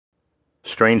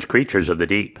Strange creatures of the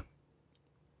deep.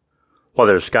 While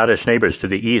their Scottish neighbors to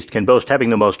the east can boast having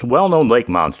the most well-known lake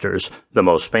monsters, the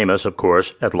most famous, of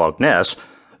course, at Loch Ness,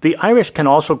 the Irish can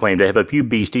also claim to have a few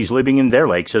beasties living in their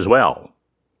lakes as well.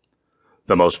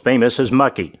 The most famous is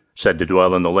Mucky, said to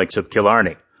dwell in the lakes of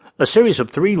Killarney, a series of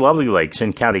 3 lovely lakes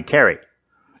in County Kerry.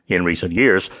 In recent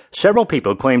years, several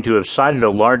people claim to have sighted a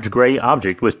large gray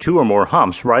object with 2 or more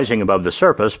humps rising above the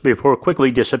surface before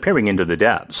quickly disappearing into the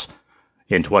depths.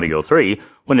 In 2003,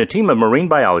 when a team of marine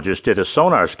biologists did a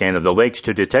sonar scan of the lakes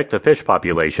to detect the fish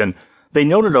population, they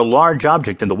noted a large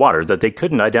object in the water that they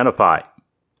couldn't identify.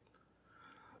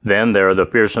 Then there are the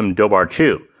fearsome Dobar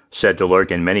Chew, said to lurk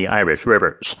in many Irish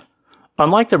rivers.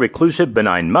 Unlike the reclusive,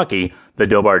 benign Mucky, the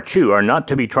Dobar Chew are not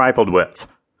to be trifled with.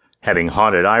 Having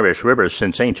haunted Irish rivers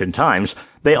since ancient times,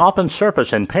 they often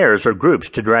surface in pairs or groups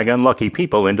to drag unlucky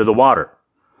people into the water.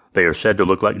 They are said to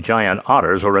look like giant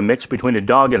otters or a mix between a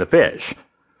dog and a fish.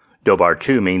 Dobar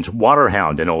Chew means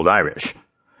waterhound in Old Irish.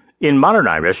 In modern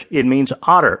Irish, it means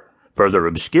otter, further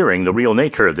obscuring the real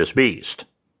nature of this beast.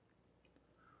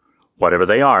 Whatever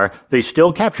they are, they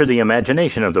still capture the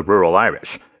imagination of the rural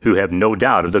Irish, who have no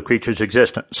doubt of the creature's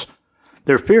existence.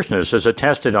 Their fierceness is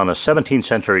attested on a 17th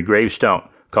century gravestone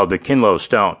called the Kinlow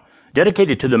Stone,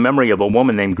 dedicated to the memory of a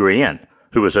woman named Grian,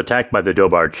 who was attacked by the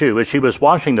Dobar Chew as she was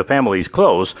washing the family's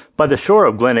clothes by the shore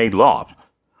of Glenade Lough.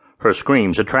 Her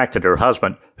screams attracted her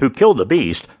husband, who killed the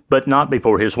beast, but not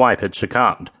before his wife had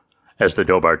succumbed. As the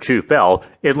Dobar Chew fell,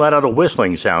 it let out a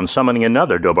whistling sound summoning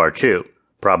another Dobar Chew,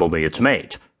 probably its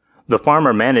mate. The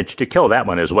farmer managed to kill that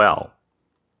one as well.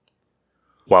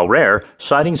 While rare,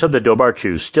 sightings of the Dobar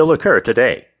Chew still occur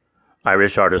today.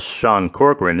 Irish artist Sean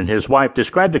Corcoran and his wife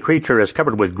described the creature as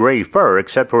covered with gray fur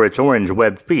except for its orange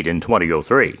webbed feet in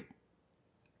 2003.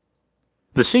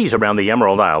 The seas around the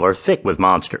Emerald Isle are thick with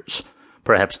monsters.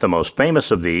 Perhaps the most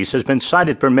famous of these has been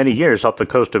sighted for many years off the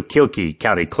coast of Kilkee,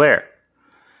 County Clare.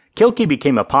 Kilkee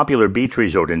became a popular beach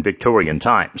resort in Victorian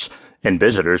times, and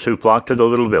visitors who flocked to the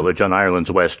little village on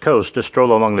Ireland's west coast to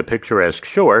stroll along the picturesque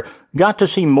shore got to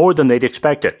see more than they'd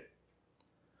expected.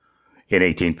 In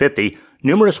 1850,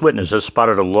 numerous witnesses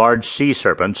spotted a large sea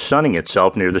serpent sunning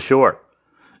itself near the shore.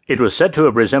 It was said to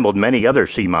have resembled many other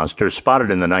sea monsters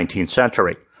spotted in the 19th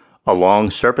century, a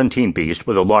long serpentine beast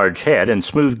with a large head and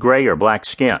smooth gray or black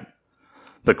skin.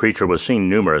 The creature was seen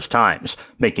numerous times,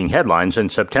 making headlines in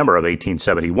September of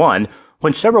 1871,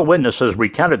 when several witnesses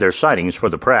recounted their sightings for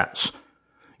the press.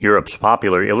 Europe's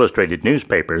popular illustrated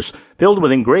newspapers, filled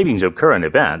with engravings of current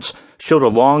events, showed a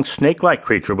long snake-like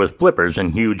creature with flippers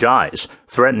and huge eyes,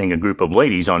 threatening a group of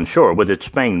ladies on shore with its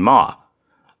fanged maw.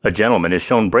 A gentleman is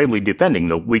shown bravely defending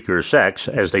the weaker sex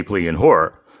as they flee in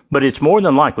horror, but it's more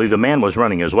than likely the man was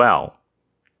running as well.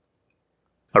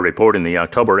 A report in the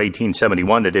October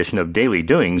 1871 edition of Daily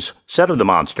Doings said of the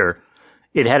monster,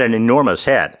 "It had an enormous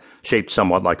head, shaped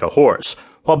somewhat like a horse,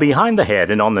 while behind the head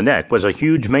and on the neck was a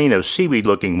huge mane of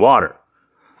seaweed-looking water.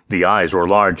 The eyes were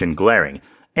large and glaring,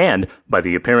 and, by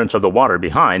the appearance of the water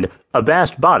behind, a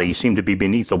vast body seemed to be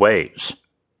beneath the waves."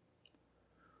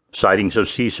 Sightings of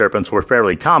sea serpents were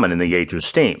fairly common in the age of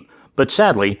steam, but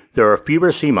sadly, there are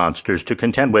fewer sea monsters to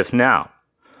contend with now.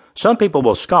 Some people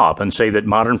will scoff and say that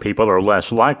modern people are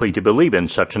less likely to believe in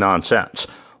such nonsense,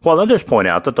 while others point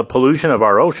out that the pollution of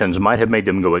our oceans might have made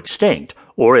them go extinct,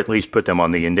 or at least put them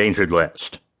on the endangered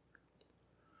list.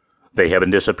 They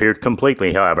haven't disappeared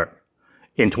completely, however.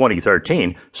 In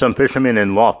 2013, some fishermen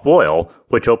in Lough Foyle,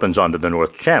 which opens onto the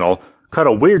North Channel, caught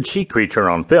a weird sea creature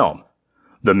on film.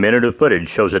 The minute of footage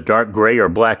shows a dark gray or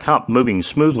black hump moving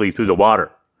smoothly through the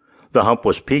water. The hump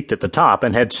was peaked at the top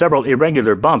and had several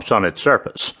irregular bumps on its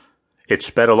surface. It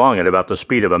sped along at about the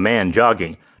speed of a man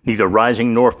jogging, neither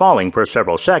rising nor falling for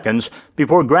several seconds,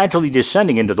 before gradually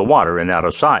descending into the water and out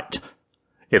of sight.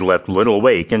 It left little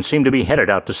wake and seemed to be headed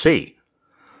out to sea.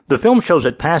 The film shows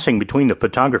it passing between the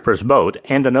photographer's boat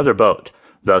and another boat,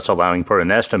 thus allowing for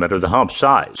an estimate of the hump's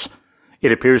size.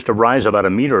 It appears to rise about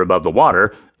 1 meter above the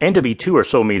water and to be 2 or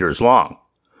so meters long.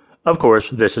 Of course,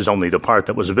 this is only the part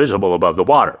that was visible above the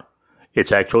water.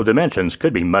 Its actual dimensions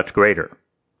could be much greater.